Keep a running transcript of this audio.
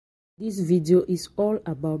This video is all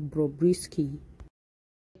about Bobrisky.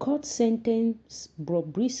 The court sentenced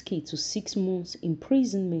Bobrisky to 6 months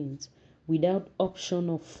imprisonment without option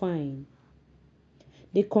of fine.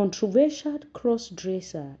 The controversial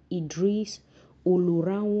cross-dresser Idris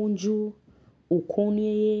Olurawonju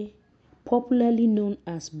Okonye, popularly known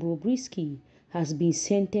as Bobrisky, has been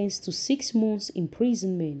sentenced to 6 months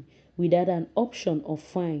imprisonment without an option of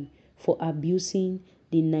fine for abusing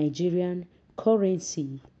the Nigerian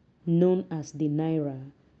currency known as the Naira.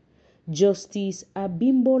 Justice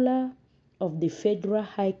Abimbola of the Federal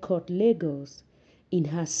High Court Lagos, in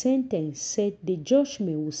her sentence, said the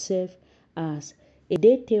judgment will serve as a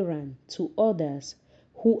deterrent to others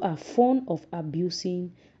who are fond of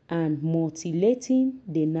abusing and mutilating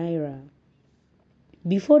the Naira.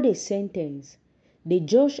 Before the sentence, the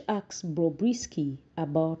judge asked Bobrisky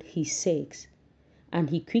about his sex,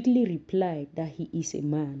 and he quickly replied that he is a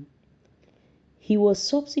man. He was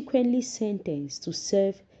subsequently sentenced to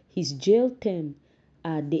serve his jail term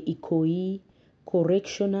at the Ikoyi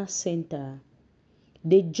Correctional Center.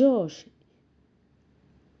 The judge,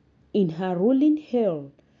 in her ruling,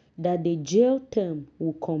 held that the jail term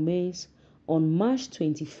will commence on March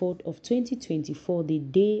 24th of 2024, the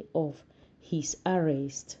day of his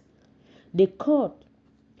arrest. The court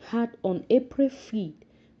had on April 5th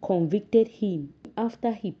convicted him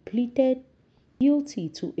after he pleaded guilty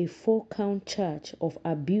to a 4-count charge of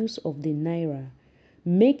abuse of the Naira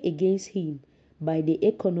made against him by the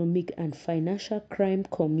Economic and Financial Crime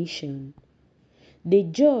Commission. The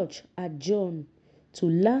judge adjourned to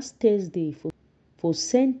last Thursday for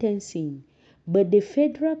sentencing, but the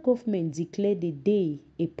federal government declared the day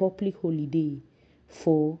a public holiday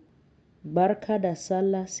for Barka da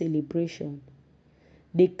Sallah celebration.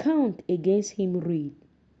 The count against him read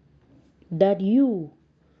that you,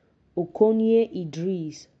 Okonye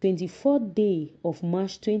Idris, 24th day of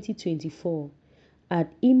March 2024, at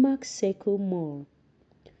Imac Circle Mall,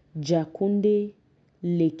 Jakunde,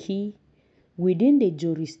 Lekki, within the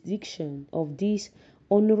jurisdiction of this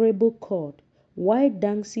honorable court, while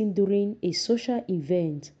dancing during a social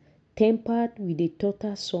event, tempered with a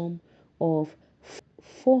total sum of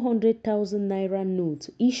 400,000 Naira notes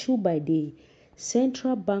issued by the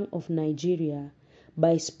Central Bank of Nigeria,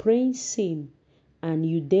 by spraying same, and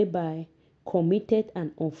you thereby committed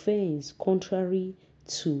an offense contrary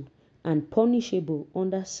to and punishable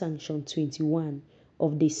under Section 21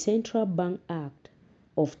 of the Central Bank Act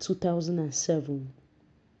of 2007.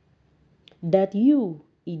 That you,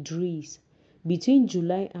 Idris, between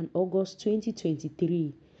July and August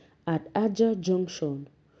 2023, at Aja Junction,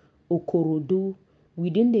 Okorodu,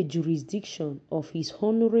 within the jurisdiction of his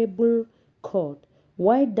honorable court,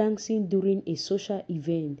 while dancing during a social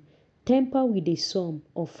event, tempered with a sum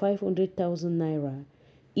of 500,000 Naira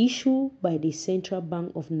issued by the Central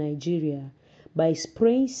Bank of Nigeria, by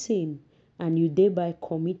spraying same, and you thereby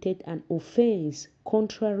committed an offense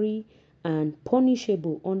contrary and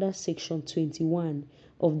punishable under Section 21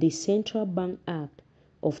 of the Central Bank Act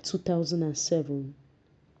of 2007.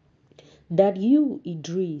 That you,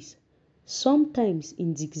 Idris, sometimes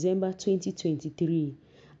in December 2023,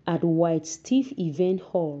 at White Steve Event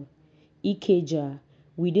Hall, Ikeja,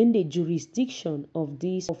 within the jurisdiction of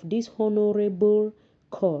this honorable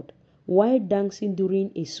court, while dancing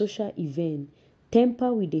during a social event,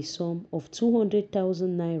 tempered with a sum of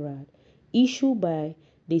 200,000 Naira issued by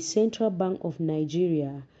the Central Bank of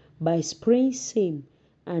Nigeria, by spraying same,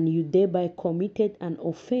 and you thereby committed an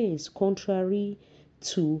offense contrary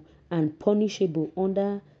to and punishable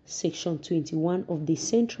under Section 21 of the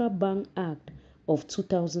Central Bank Act of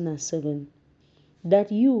 2007.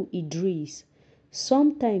 That you, Idris,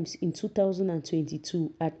 sometimes in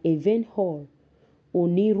 2022 at Event Hall,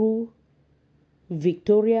 Oniru,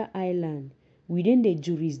 Victoria Island, within the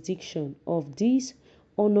jurisdiction of this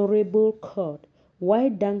honorable court, while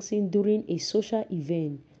dancing during a social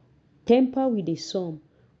event, tempered with a sum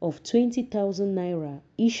of 20,000 Naira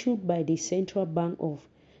issued by the Central Bank of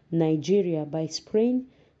Nigeria, by spraying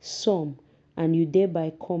some, and you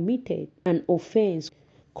thereby committed an offense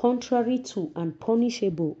contrary to and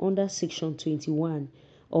punishable under Section 21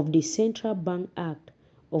 of the Central Bank Act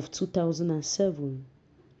of 2007.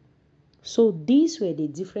 So these were the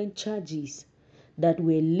different charges that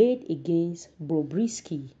were laid against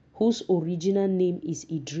Bobrisky, whose original name is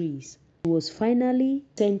Idris. He was finally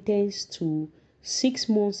sentenced to 6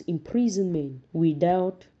 months imprisonment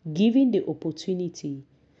without giving the opportunity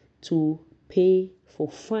to pay for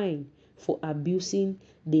fine for abusing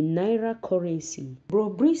the Naira currency.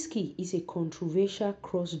 Bobrisky is a controversial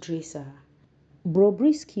cross-dresser.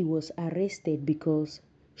 Bobrisky was arrested because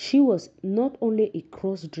she was not only a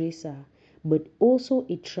cross-dresser, but also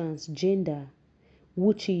a transgender,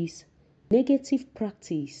 which is negative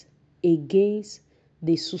practice against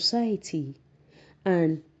the society.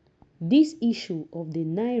 And this issue of the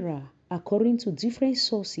Naira, according to different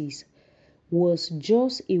sources, was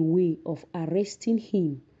just a way of arresting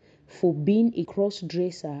him for being a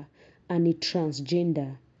cross-dresser and a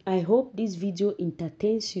transgender. I hope this video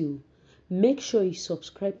entertains you. Make sure you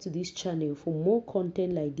subscribe to this channel for more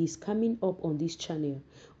content like this coming up on this channel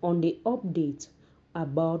on the update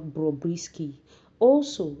about Bobrisky.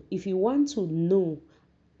 Also, if you want to know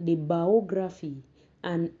the biography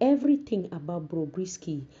and everything about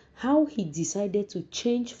Bobrisky, how he decided to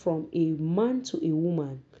change from a man to a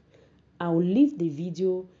woman, I'll leave the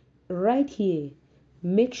video right here.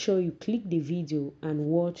 Make sure you click the video and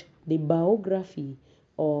watch the biography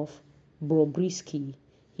of Bobrisky,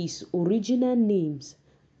 his original names,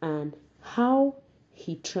 and how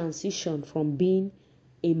he transitioned from being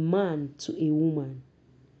a man to a woman.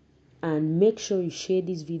 And make sure you share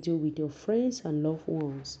this video with your friends and loved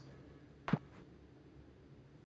ones.